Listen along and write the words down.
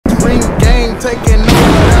Ring game taking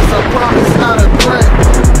over, that's a promise, not a threat.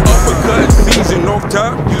 Uppercut season off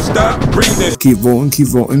top, you stop breathing. Keep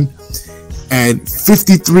voting. And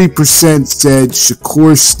 53% said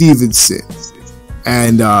Shakur Stevenson.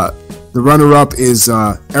 And the runner-up is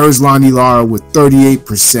Erizlani Lara with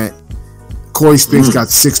 38%. Corey Spinks got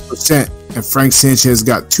 6%. And Frank Sanchez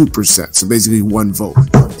got 2%. So basically one vote.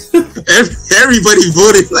 Everybody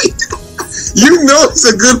voted like that. You know it's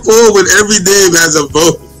a good poll when every name has a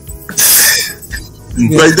vote.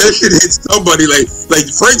 Like that shit hit somebody. Like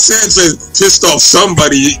Frank Sanchez pissed off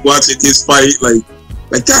somebody watching his fight. Like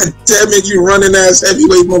God damn it, you running ass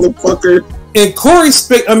heavyweight motherfucker. And Corey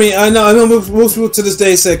Spinks, I mean, I know most people to this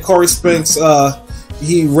day say Corey Spinks,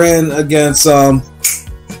 he ran against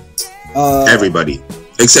everybody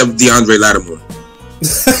except DeAndre Lattimore.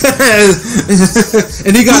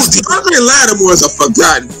 And he got DeAndre Lattimore is a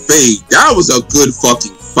forgotten fade. That was a good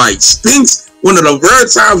fucking fight. Spinks, one of the rare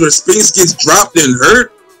times where Spinks gets dropped and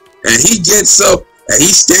hurt, and he gets up and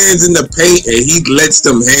he stands in the paint and he lets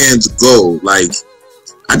them hands go. Like,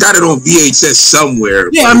 I got it on VHS somewhere.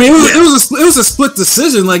 Yeah, I mean, it was a split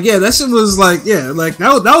decision. Like, yeah, that shit was like, yeah, like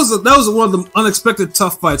that was one of the unexpected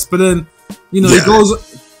tough fights. But then, you know, he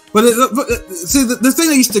goes. But see, the thing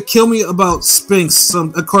that used to kill me about Spinks,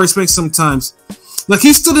 Corey Spinks, sometimes, like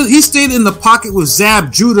he stayed in the pocket with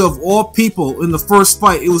Zab Judah of all people in the first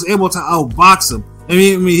fight. It was able to outbox him. I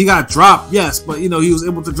mean, he got dropped, yes, but you know he was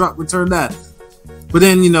able to return that. But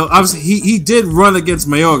then, you know, obviously he did run against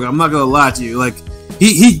Mayorga. I'm not gonna lie to you, like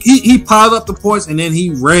he piled up the points and then he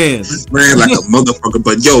ran. Ran like a motherfucker.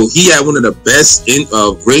 But yo, he had one of the best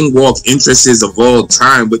ring walk entrances of all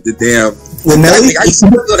time with the damn. With Nelly? I used to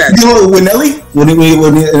feel that. You know, with Nelly? When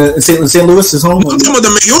St. Louis, his home? I'm talking about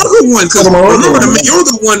the Mayorga one, because remember the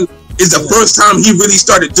Mayorga one is the first time he really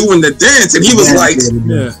started doing the dance, and he was like,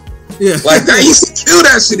 yeah. Like, that, he used to kill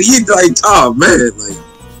that shit. He'd like, oh, man. Like,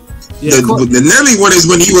 the Nelly one is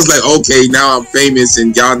when he was like, okay, now I'm famous,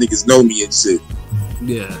 and y'all niggas know me and shit.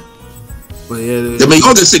 Yeah. But yeah. The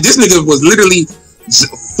Mayorga shit, this nigga was literally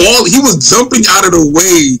he was jumping out of the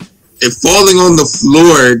way and falling on the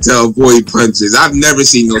floor to avoid punches. I've never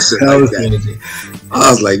seen no shit like that. I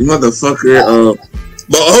was like, motherfucker.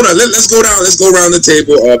 But hold on, let's go down. Let's go around the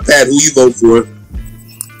table. Pat, who you vote for?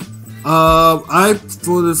 I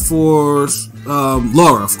voted for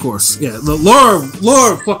Laura, of course. Yeah,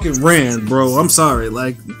 Laura fucking ran, bro. I'm sorry.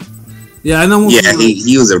 Like, yeah, I know. Yeah,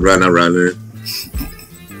 he was a runner.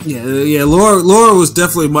 Yeah. Laura was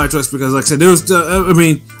definitely my choice because, like I said, there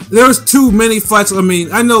was too many fights. I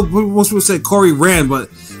mean, I know most people say Corey ran, but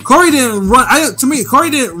Corey didn't run. To me, Corey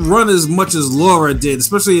didn't run as much as Laura did,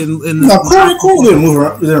 especially in. No, Corey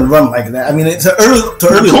didn't run like that. I mean, it's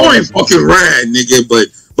early. Corey fucking ran, nigga, but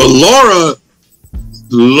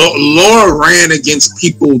Laura ran against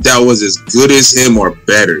people that was as good as him or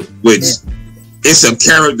better, which it's a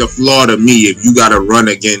character flaw to me if you got to run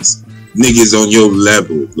against niggas on your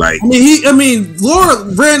level. Like, I mean, Laura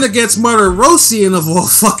ran against Martirosyan of all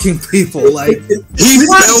fucking people. Like, he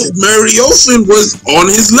felt Martirosyan was on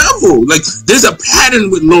his level. Like, there's a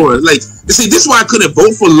pattern with Laura. Like, see, this is why I couldn't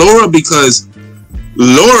vote for Laura, because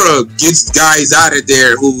Laura gets guys out of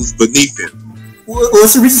there who's beneath him. Well,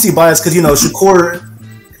 it's a recency bias because, you know, Shakur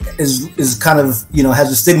is kind of, you know,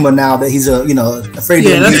 has a stigma now that he's afraid.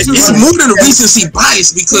 Yeah, it's more than a recency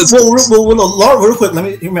bias because. Well, Laura, real quick,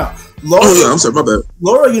 hear me out. Laura, I'm sorry, my bad.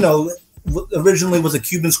 Laura, you know, originally was a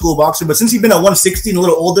Cuban school boxer, but since he's been at 160 and a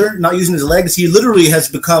little older, not using his legs, he literally has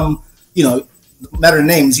become, you know, matter of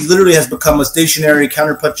names, he literally has become a stationary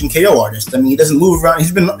counter-punching KO artist. I mean, he doesn't move around.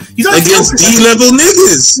 He's on against D-level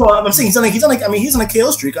niggas. Well, I'm saying he's on a KO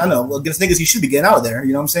streak. I know. Well, against niggas, he should be getting out of there.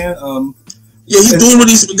 You know what I'm saying? Yeah, he's doing what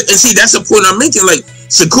he's. And see, that's the point I'm making. Like,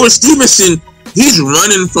 Shakur Stevenson, he's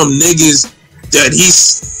running from niggas that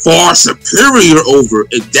he's far superior over,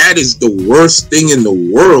 and that is the worst thing in the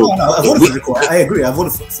world. No, I voted for Shakur. I agree. I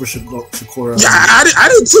voted for Shakur. Yeah, I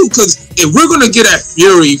did too. Because if we're gonna get at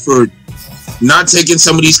Fury for not taking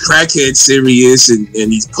some of these crackheads serious and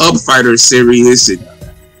these pub fighters serious,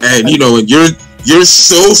 and you know, and you're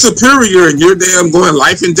so superior, and you're damn going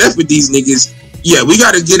life and death with these niggas. Yeah, we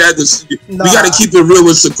got to get at this. We got to keep it real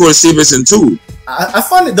with Shakur Stevenson too. I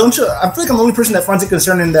find it. Don't you? I feel like I'm the only person that finds it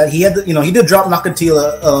concerning that he had, he did drop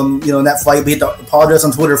Nakatila, in that fight. But he had to apologize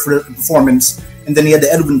on Twitter for the performance, and then he had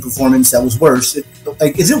the Edwin performance that was worse.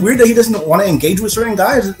 Is it weird that he doesn't want to engage with certain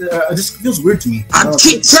guys? It just feels weird to me. I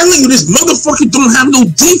keep telling you, this motherfucker don't have no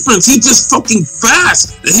defense. He just fucking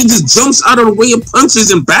fast, and he just jumps out of the way of punches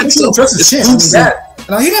and backs up.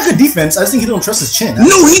 No, he got good defense. I just think he don't trust his chin.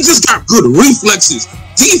 No, he just got good reflexes.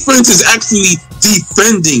 Defense is actually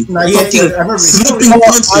defending, Nah, yeah, fucking I remember. flipping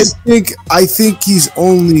punches. I think he's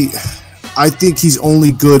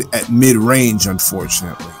only good at mid range,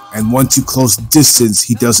 unfortunately. And once you close distance,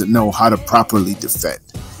 he doesn't know how to properly defend.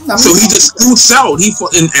 So he just scoots out.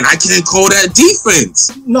 And I can't call that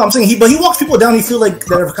defense. No, I'm saying he walks people down. You feel like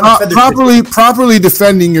they're kind of properly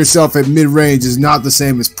defending yourself at mid range is not the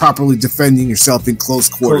same as properly defending yourself in close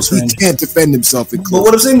quarters. He can't defend himself in close. But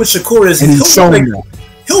what I'm saying with Shakur is he's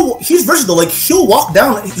versatile. Like he'll walk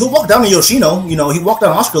down to Yoshino. You know, he walked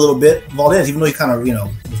down Oscar a little bit, Valdez, even though he kind of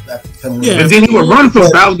was back. Yeah, and then he would run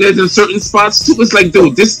from Valdez in certain spots too. It's like,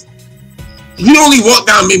 dude, he only walked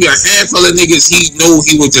down maybe a handful of niggas he knew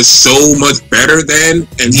he was just so much better than,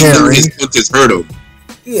 and he knew his punches hurt him.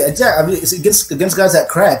 Yeah, exactly. I mean, it's against guys that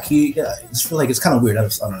crack. I just feel like it's kind of weird. I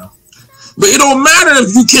don't know. But it don't matter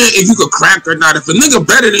if you could crack or not. If a nigga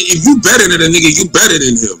if you better than a nigga, you better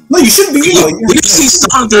than him. No, you shouldn't be. We see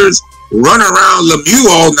Saunders run around Lemieux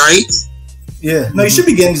all night. Yeah, no, you should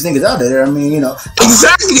be getting these niggas out of there. I mean,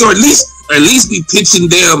 exactly, or at least be pitching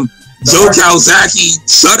them Joe Calzaghe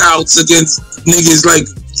shutouts against niggas. Like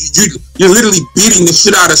you're literally beating the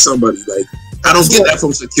shit out of somebody. Like I don't get that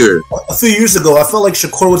from Shakur. A few years ago, I felt like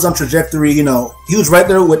Shakur was on trajectory. You know, he was right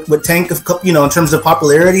there with Tank. You know, in terms of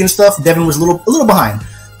popularity and stuff. Devin was a little behind,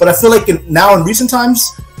 but I feel like now in recent times,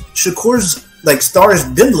 Shakur's like stars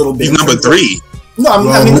dimmed a little bit. He's number 3. No,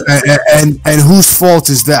 I mean, and whose fault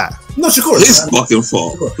is that? No, Shakur. His fucking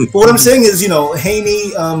fault. But what I'm saying is,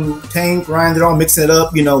 Haney, Tank, Ryan, they're all mixing it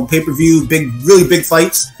up. Pay-per-view, really big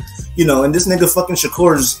fights. And this nigga fucking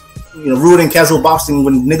Shakur's, ruining casual boxing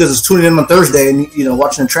when niggas is tuning in on Thursday and,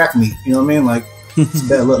 watching a track meet. You know what I mean? Like, it's a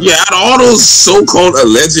bad look. Yeah, out of all those so-called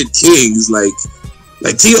alleged kings, like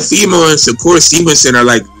Teofimo and Shakur Stevenson are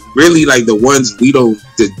like really like the ones we don't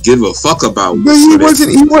give a fuck about. But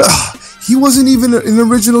he wasn't even an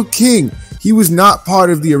original king. He was not part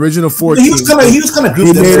of the original 4 kings. He was kind of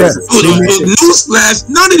grouped in there. Newsflash,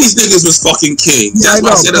 none of these niggas was fucking kings. That's why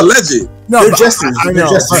I said alleged. No, they're jesters. I know.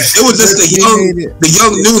 It was just the young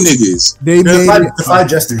new niggas. They made the 5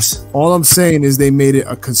 jesters. All I'm saying is they made it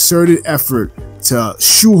a concerted effort to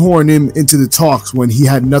shoehorn him into the talks when he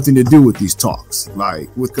had nothing to do with these talks. Like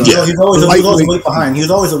with he was always a weight behind. He was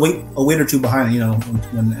always a weight or two behind.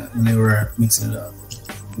 When they were mixing it up.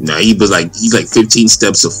 Nah, he's like 15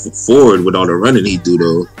 steps forward with all the running he do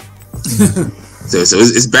though. so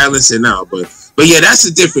it's balancing out, but yeah, that's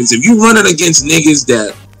the difference. If you running against niggas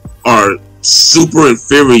that are super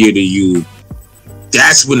inferior to you,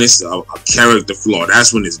 that's when it's a character flaw.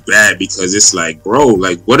 That's when it's bad because it's like, bro,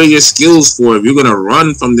 like what are your skills for if you're gonna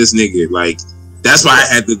run from this nigga? Like that's why I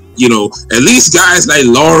had to, at least guys like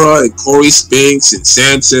Laura and Corey Spinks and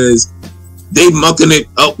Sanchez, they mucking it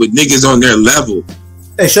up with niggas on their level.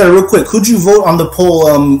 Hey, Shutter, real quick, who'd you vote on the poll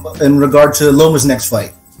in regard to Loma's next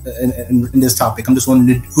fight in this topic? I'm just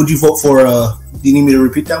wondering, who'd you vote for? Do you need me to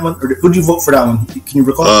repeat that one, or who'd you vote for that one? Can you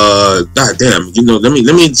recall? God damn, let me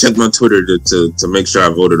check my Twitter to make sure I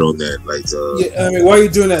voted on that. Like, yeah, I mean, why are you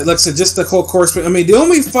doing that? Like I said, just the whole Corey Spinks. I mean, the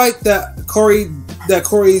only fight that Corey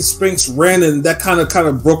Spinks ran and that kind of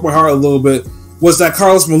broke my heart a little bit was that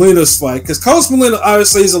Carlos Molina's fight, because Carlos Molina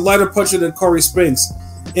obviously is a lighter puncher than Corey Spinks,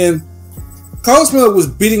 and Carlos Miller was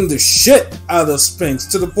beating the shit out of Spinks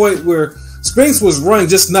to the point where Spinks was running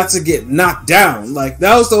just not to get knocked down. Like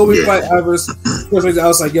that was the only fight I ever. I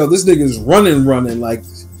was like, yo, this nigga's running, like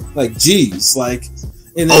geez, like.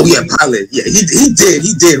 And then, Pilot, yeah,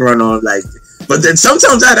 he did run on like, but then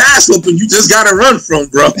sometimes that ass whooping you just gotta run from,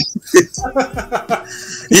 bro.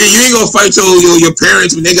 You ain't gonna fight your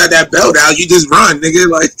parents when they got that belt out. You just run, nigga.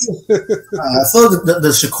 Like, I feel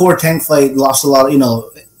the Shakur Tank fight lost a lot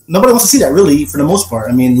of Nobody wants to see that, really, for the most part.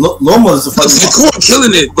 I mean, Loma's the fucking Shakur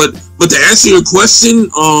killing it, but to answer your question,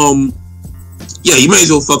 yeah, you may as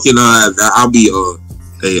well fucking I'll be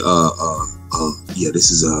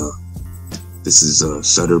this is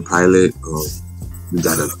Shutter Pilot. We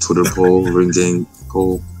got a Twitter poll, Ring Gang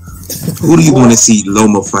poll. Who do you want to see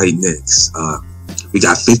Loma fight next? We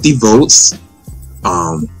got 50 votes.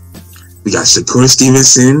 We got Shakur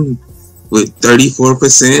Stevenson with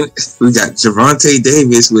 34%. We got Gervonta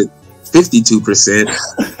Davis with 52%.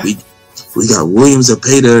 We got William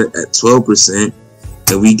Zepeda at 12%.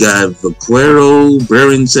 And we got Vaquero,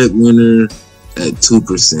 Baranchek winner at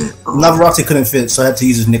 2%. Navarrete couldn't fit, so I had to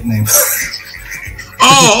use his nickname.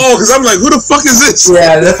 Because I'm like, who the fuck is this?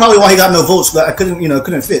 Yeah, that's probably why he got no votes. But I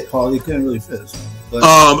couldn't fit, Paul. He couldn't really fit. So. But,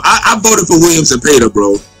 I voted for William Zepeda,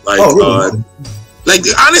 bro. Like, really? Like,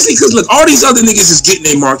 honestly, because look, all these other niggas is getting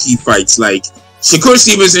their marquee fights. Like, Shakur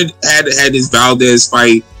Stevenson had his Valdez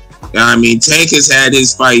fight. I mean, Tank has had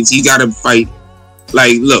his fights. He got to fight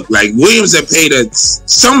Like, look, like Williams and Payton,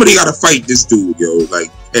 somebody got to fight this dude, yo. Like,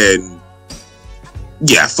 and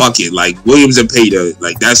yeah, fuck it. Like Williams and Payton,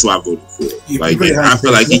 like that's what I voted for. Like, I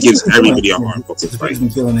feel like he gives everybody a hard fucking fight.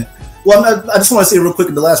 Killing it. Well, I just want to say real quick.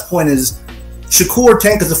 The last point is Shakur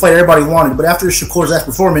Tank is the fight everybody wanted, but after Shakur's last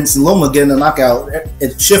performance and Loma getting a knockout,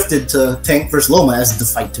 it shifted to Tank versus Loma as the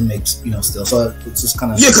fight to make. Still, so it's just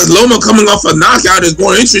kind of because Loma coming off a knockout is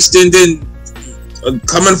more interesting than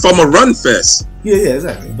coming from a run fest. Yeah,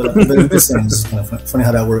 exactly. But this thing is kind of funny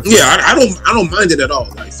how that works. Yeah, I don't mind it at all.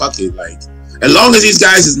 Like, fuck it. Like, as long as these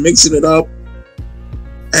guys is mixing it up,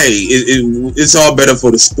 hey, it's all better for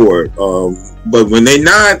the sport. But when they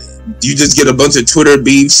not, you just get a bunch of Twitter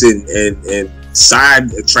beefs and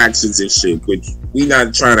side attractions and shit, which we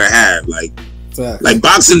not trying to have. Like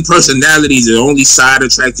boxing personalities are the only side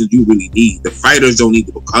attractions you really need. The fighters don't need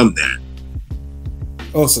to become that.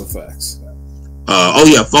 Also facts. Oh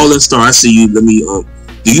yeah, Fallen Star, I see you. Let me.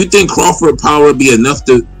 Do you think Crawford power would be enough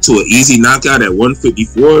to an easy knockout at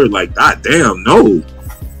 154? Like, goddamn, no. Wait,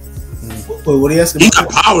 what are you asking? He got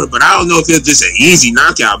power, but I don't know if it's just an easy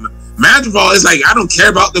knockout. Madrigal is like, I don't care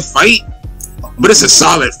about the fight, but it's a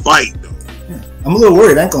solid fight, though. Yeah. I'm a little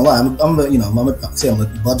worried. I ain't gonna lie. I'm a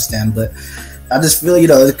Bud stand, but I just feel,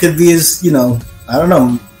 it could be his, I don't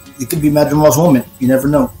know. It could be Madrigal's moment. You never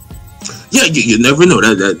know. Yeah, you never know.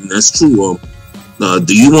 That's true.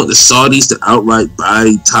 Do you want the Saudis to outright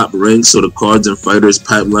buy Top Rank so the cards and fighters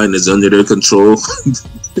pipeline is under their control? What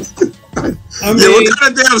kind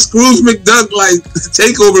of damn Scrooge McDuck like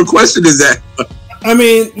takeover question is that? I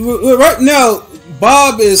mean, right now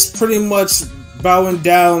Bob is pretty much bowing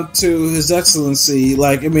down to His Excellency.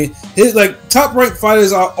 Like, I mean, Top Rank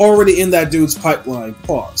fighters are already in that dude's pipeline.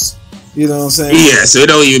 Pause. You know what I'm saying? Yeah, so it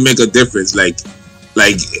don't even make a difference. Like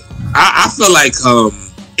I feel like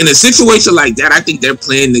in a situation like that, I think they're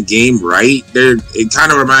playing the game right. It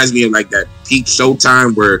kind of reminds me of like that peak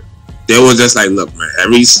Showtime where they was just like, look, man,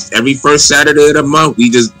 every first Saturday of the month, we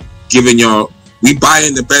just giving y'all, we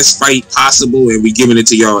buying the best fight possible, and we giving it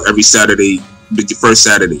to y'all every Saturday, the first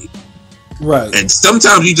Saturday. Right. And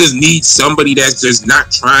sometimes you just need somebody that's just not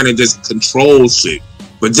trying to just control shit,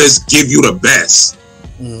 but just give you the best.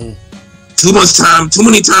 Mm-hmm. Too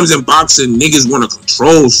many times in boxing, niggas want to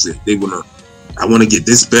control shit. I want to get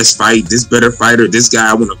this best fight, this better fighter, this guy.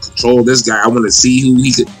 I want to control this guy. I want to see who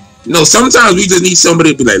he could. Sometimes we just need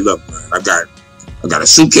somebody to be like, look, man, I got a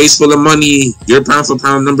suitcase full of money. You're pound for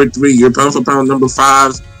pound number 3. You're pound for pound number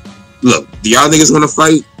 5. Look, do y'all niggas want to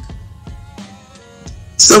fight?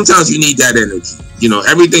 Sometimes you need that energy.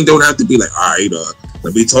 Everything don't have to be like, all right,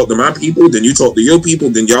 let me talk to my people, then you talk to your people,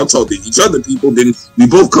 then y'all talk to each other people, then we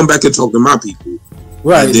both come back and talk to my people.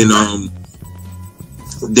 Right. And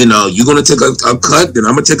then you're gonna take a cut, then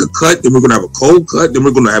I'm gonna take a cut, then we're gonna have a cold cut, then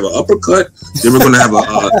we're gonna have an uppercut, then we're gonna have a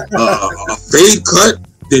fade cut.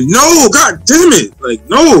 Then no, god damn it, like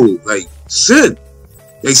no, like shit.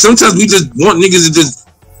 Like sometimes we just want niggas to just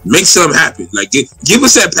make something happen. Like give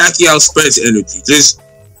us that Pacquiao Spence energy.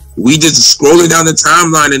 We just scrolling down the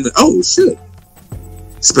timeline and oh shit,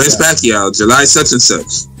 Spence Pacquiao, July such and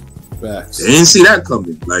such. Facts. They didn't see that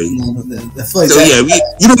coming. Like, I feel like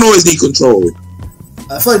you don't always need control.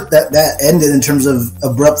 I feel like that ended in terms of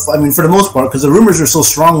abrupt. I mean, for the most part, because the rumors are so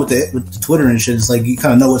strong with the Twitter and shit. It's like you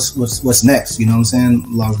kind of know what's next. You know what I'm saying?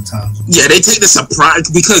 A lot of the times. Yeah, they take the surprise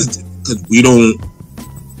because we don't.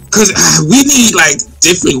 Because we need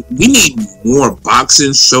we need more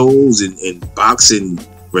boxing shows and boxing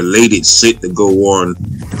related shit to go on.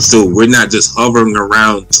 So we're not just hovering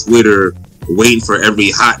around Twitter waiting for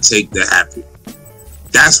every hot take to happen.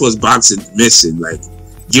 That's what's boxing missing. Like,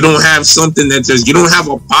 you don't have something that you don't have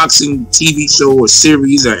a boxing TV show or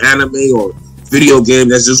series or anime or video game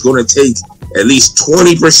that's just going to take at least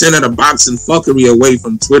 20% of the boxing fuckery away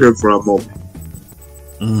from Twitter for a moment.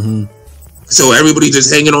 Mm-hmm. So everybody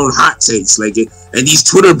just hanging on hot takes and these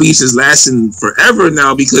Twitter beefs is lasting forever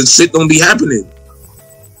now because shit don't be happening.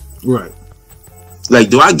 Right. Like,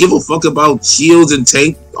 do I give a fuck about Shields and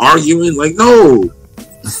Tank arguing? Like, no.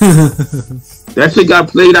 That shit got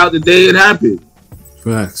played out the day it happened.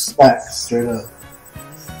 Facts. Straight up.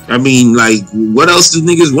 I mean, like, what else do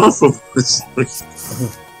niggas want from us?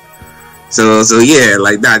 So yeah,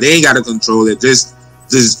 they ain't gotta control it.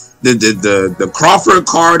 The Crawford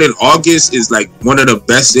card in August is like one of the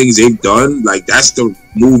best things they've done. Like, that's the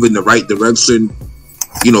move in the right direction.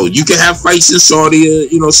 You can have fights in Saudi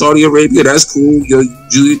Arabia. That's cool. You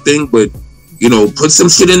do your thing, but put some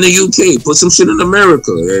shit in the UK, put some shit in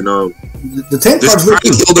America, and the Tank card's really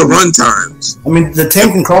kill the run times. I mean, the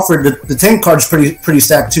Tank and Crawford, the Tank card's pretty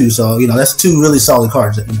stacked too. So that's two really solid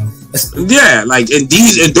cards. Yeah, like and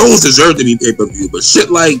those deserve to be pay-per-view, but shit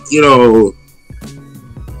like, you know,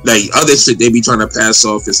 like other shit they be trying to pass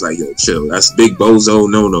off, it's like, yo, chill. That's big bozo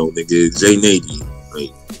no nigga. Jay Nagy.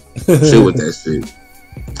 Like chill with that shit.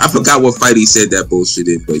 I forgot what fight he said that bullshit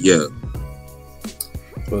in, but yeah.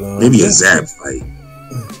 But maybe a Zab fight.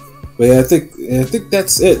 But yeah, I think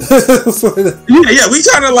that's it. Yeah, we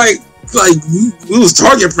kinda like we was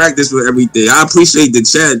target practice with everything. I appreciate the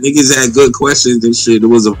chat. Niggas had good questions and shit. It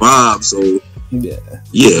was a vibe, so yeah,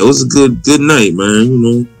 it was a good night, man. You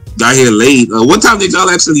know, got here late. What time did y'all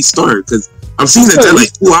actually start? Because I'm seeing it at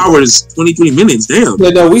like 2 hours, 23 minutes. Damn. Yeah,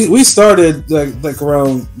 no, we started like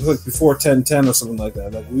around like before 10:10 or something like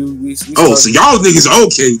that. Like we oh, so y'all niggas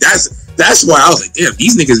okay? That's why I was like, damn,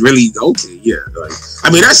 these niggas really okay. Yeah, like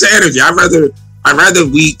I mean that's the energy. I'd rather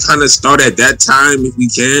we kind of start at that time if we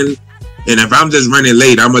can. And if I'm just running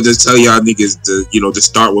late, I'm gonna just tell y'all niggas to, you know, to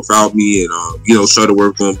start without me, and you know, Shutter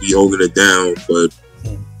Work gonna be holding it down. But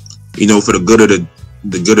you know, for the good of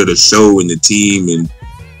the show and the team, and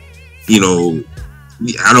you know,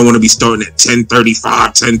 I don't want to be starting at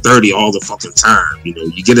 10:35, 10:30 all the fucking time. You know,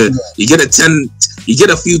 you get a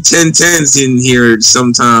few 10:10s in here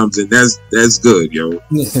sometimes, and that's good, yo.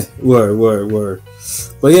 Word.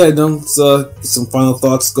 But yeah, don't some final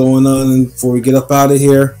thoughts going on before we get up out of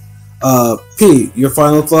here. P, your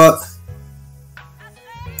final thought?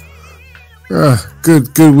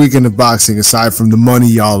 Good weekend of boxing aside from the money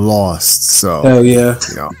y'all lost. So hell yeah,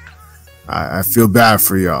 you know, I feel bad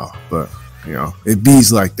for y'all, but you know, it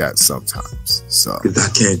bees like that sometimes. So I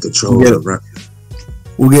can't control it.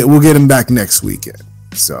 We'll get him back next weekend.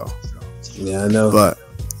 So yeah, I know. But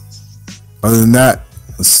other than that,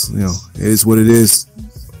 you know, it is what it is.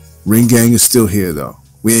 Ring Gang is still here though.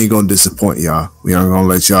 We ain't gonna disappoint y'all. We aren't gonna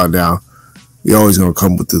let y'all down. We always gonna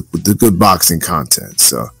come with the good boxing content.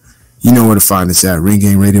 So you know where to find us at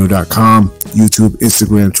ringgangradio.com, YouTube,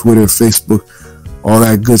 Instagram, Twitter, Facebook, all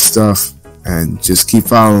that good stuff. And just keep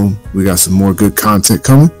following. We got some more good content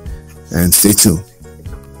coming. And stay tuned.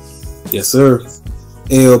 Yes, sir.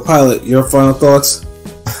 AO Pilot, your final thoughts?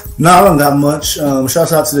 No, I don't got much.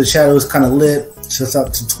 Shouts out to the chat. It was kind of lit. Shouts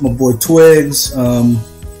out to my boy Twigs.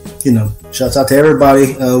 You know, shouts out to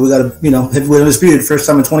everybody. We got a, you know, Heavyweight Undisputed, first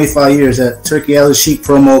time in 25 years. That Turkey Alley Sheik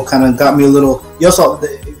promo kind of got me a little. Y'all saw,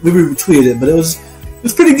 we retweeted it, but it was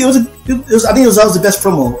pretty good. I think that was the best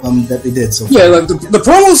promo that they did. So yeah, like the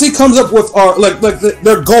promos he comes up with are like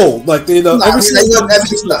they're gold. Like they, to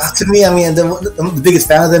me, I mean, I'm the biggest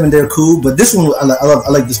fan of them, and they're cool. But this one, I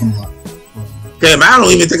like this one a lot. Damn, I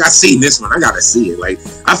don't even think I've seen this one. I gotta see it. Like,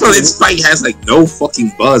 I feel like this fight has like no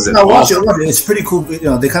fucking buzz at all. Watch it. It's pretty cool. You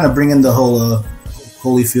know, they kind of bring in the whole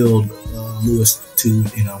Holyfield Lewis to,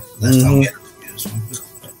 you know, last time we had this one.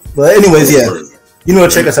 But anyways, yeah, you know,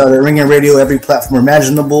 check us out at Ring and Radio, every platform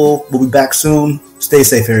imaginable. We'll be back soon. Stay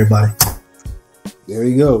safe, everybody. There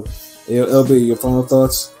you go. LB, your final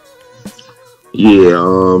thoughts? Yeah,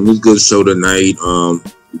 it was a good show tonight.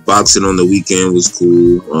 Boxing on the weekend was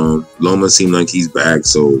cool. Loma seemed like he's back,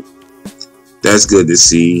 so that's good to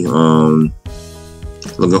see.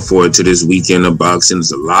 Looking forward to this weekend of boxing.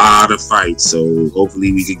 There's a lot of fights, so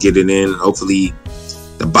hopefully we could get it in. Hopefully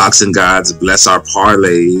the boxing gods bless our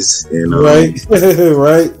parlays and right.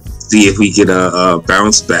 See if we could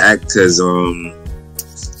bounce back, because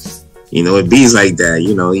you know, it bees like that.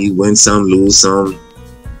 You know, you win some, lose some,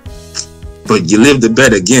 but you live to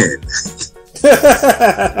bet again.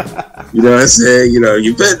 You know what I'm saying? You know,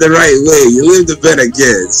 you bet the right way, you live to bet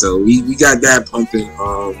again. So we got that pumping.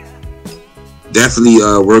 Definitely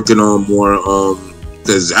working on more,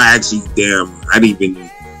 because I didn't even,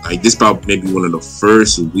 like, this about maybe one of the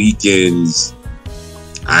first weekends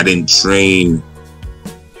I didn't train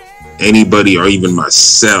anybody or even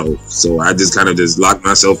myself. So I just kind of just locked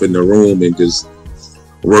myself in the room and just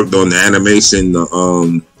worked on the animation,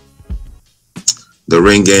 the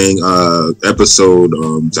Ring Gang episode.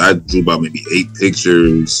 So I drew about maybe 8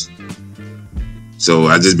 pictures. So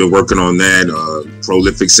I just been working on that.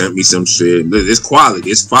 Prolific sent me some shit. It's quality.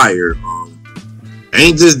 It's fire.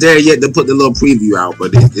 Ain't just there yet to put the little preview out,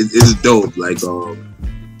 but it's dope. Like,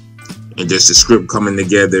 and just the script coming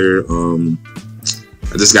together.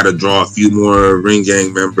 I just got to draw a few more Ring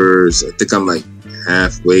Gang members. I think I'm like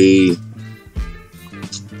halfway.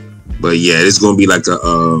 But yeah, it's gonna be like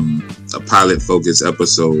a pilot focused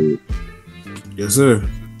episode. Yes, sir.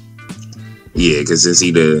 Yeah, because since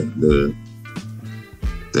he the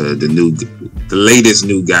latest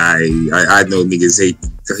new guy, I know niggas hate.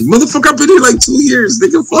 Motherfucker, I've been here like 2 years.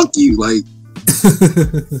 Nigga, fuck you. Like,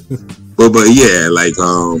 but yeah, like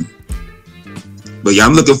but yeah,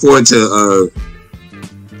 I'm looking forward to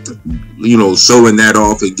showing that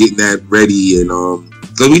off and getting that ready, and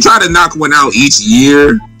because we try to knock one out each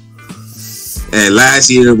year. And last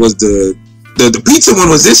year was the pizza one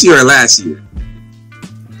was this year or last year?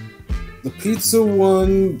 The pizza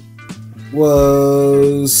one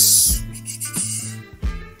was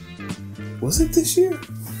it this year?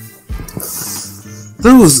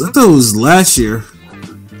 I thought it was last year.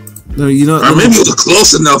 No, or maybe it was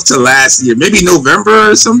close enough to last year. Maybe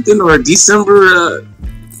November or something, or December.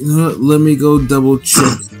 Let me go double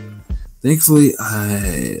check. Thankfully,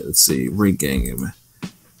 let's see, Ring Gang.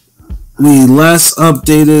 We last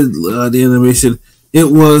updated the animation. It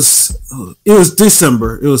was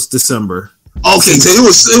December. It was December. Okay, so it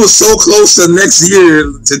was so close to next year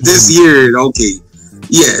to this year. Okay,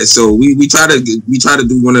 yeah. So we try to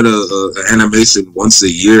do one of the animation once a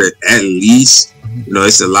year at least.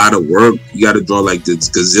 It's a lot of work. You got to draw like the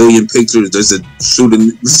gazillion pictures just to show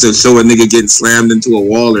a nigga getting slammed into a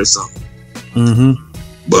wall or something. Mm-hmm.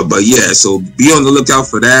 But yeah, so be on the lookout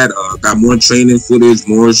for that. Got more training footage,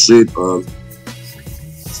 more shit.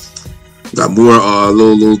 Got more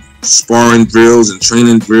little sparring drills and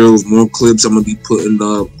training drills, more clips I'm gonna be putting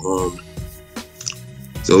up.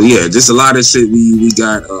 So yeah, just a lot of shit we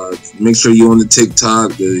got. Make sure you're on the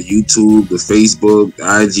TikTok, the YouTube, the Facebook, the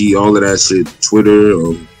IG, all of that shit, Twitter.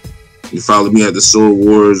 You follow me at the Soul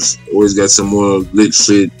Wars. Always got some more lit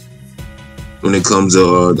shit when it comes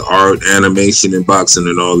to the art, animation, and boxing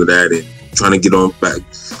and all of that. And try to get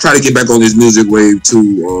back on this music wave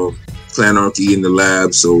too. Clanarchy in the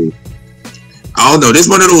lab. So I don't know. This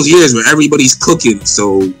one of those years where everybody's cooking.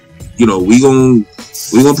 So we gonna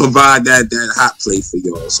provide that hot plate for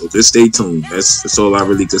y'all. So just stay tuned. That's all I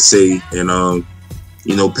really could say. And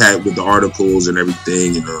Pat with the articles and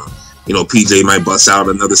everything. And PJ might bust out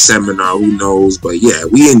another seminar. Who knows? But yeah,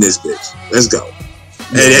 we in this bitch. Let's go.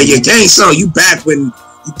 And your gang son, you back when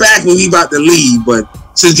we about to leave. But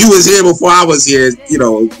since you was here before I was here,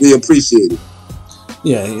 we appreciate it.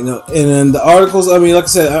 Yeah, and then the articles. I mean, like I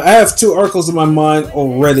said, I have 2 articles in my mind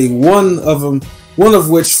already. One of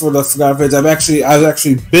which for the Forgotten Fans I've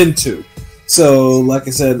actually been to. So, like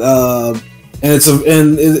I said, I would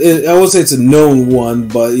say it's a known one,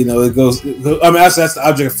 but it goes. I mean, actually, that's the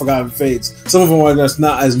object of Forgotten Fates. Some of them are just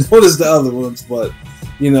not as known as the other ones, but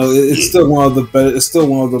it's still one of the better. It's still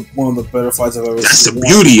one of the better fights I've ever seen. That's the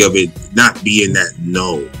beauty of it, not being that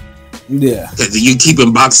known. Yeah, because you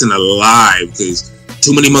keeping boxing alive. Because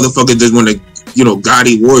too many motherfuckers just want to,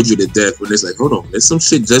 Gotti ward you to death when it's like, hold on, there's some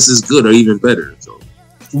shit just as good or even better. So.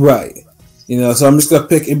 Right. So I'm just going to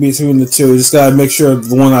pick in between the two. Just got to make sure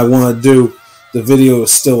the one I want to do, the video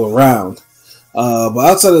is still around. But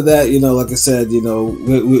outside of that, like I said,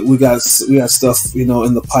 we got stuff, in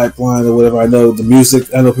the pipeline or whatever. I know the music,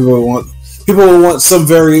 I know people will want some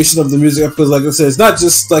variation of the music because, like I said, it's not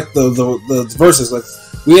just like the verses. Like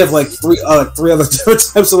we have like three other different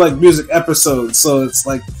types of like music episodes. So it's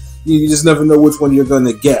like you just never know which one you're going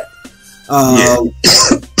to get.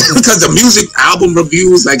 Because the music album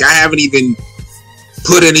reviews, like I haven't even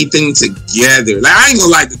put anything together. Like I ain't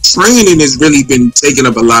gonna lie, the training has really been taking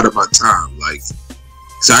up a lot of my time. Like,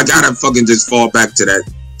 so I gotta fucking just fall back to that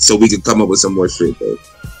so we can come up with some more shit, though.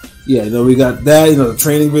 Yeah, we got that. The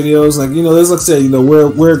training videos, like there's like I said,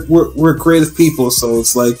 we're creative people, so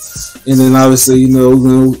it's like, and then obviously,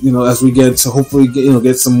 as we get to hopefully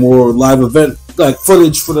get some more live event like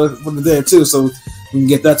footage for the day too, so we can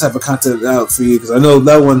get that type of content out for you because I know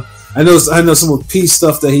that one. I know some of P's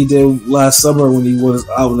stuff that he did last summer when he was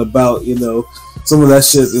out and about. Some of that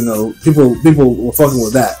shit. People were fucking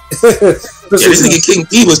with that. This nigga King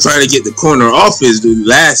P was trying to get the corner office dude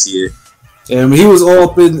last year. Yeah, I mean, he was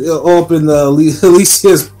all up in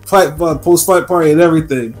Alicia's post fight party and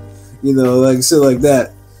everything. Like shit like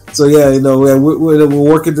that. So yeah, we're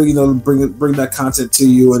working to bring that content to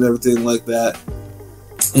you and everything like that.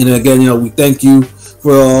 And again, we thank you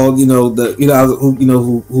for all who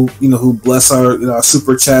bless our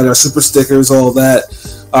super chat, our super stickers, all that,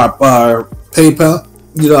 our PayPal.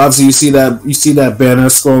 Obviously you see that banner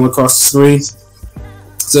scrolling across the screen.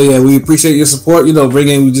 So yeah, we appreciate your support. We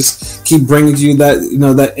just keep bringing you that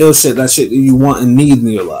that ill shit, that shit that you want and need in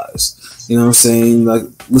your lives. You know what I'm saying? Like,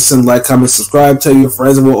 listen, like, comment, subscribe, tell your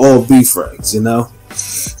friends, and we'll all be friends.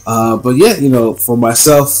 But yeah, for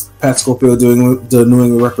myself, Pat Scorpio, doing the New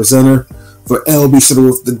England representative. For LB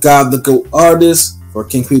Shutterworth, the God, the GOAT artist. For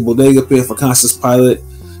King P Bodega Pit, for Conscious Pilot.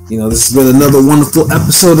 This has been another wonderful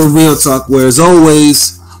episode of Real Talk, where as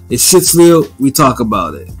always, if shit's real, we talk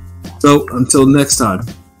about it. So until next time,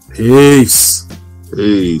 peace.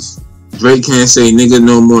 Peace. Drake can't say nigga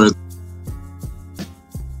no more.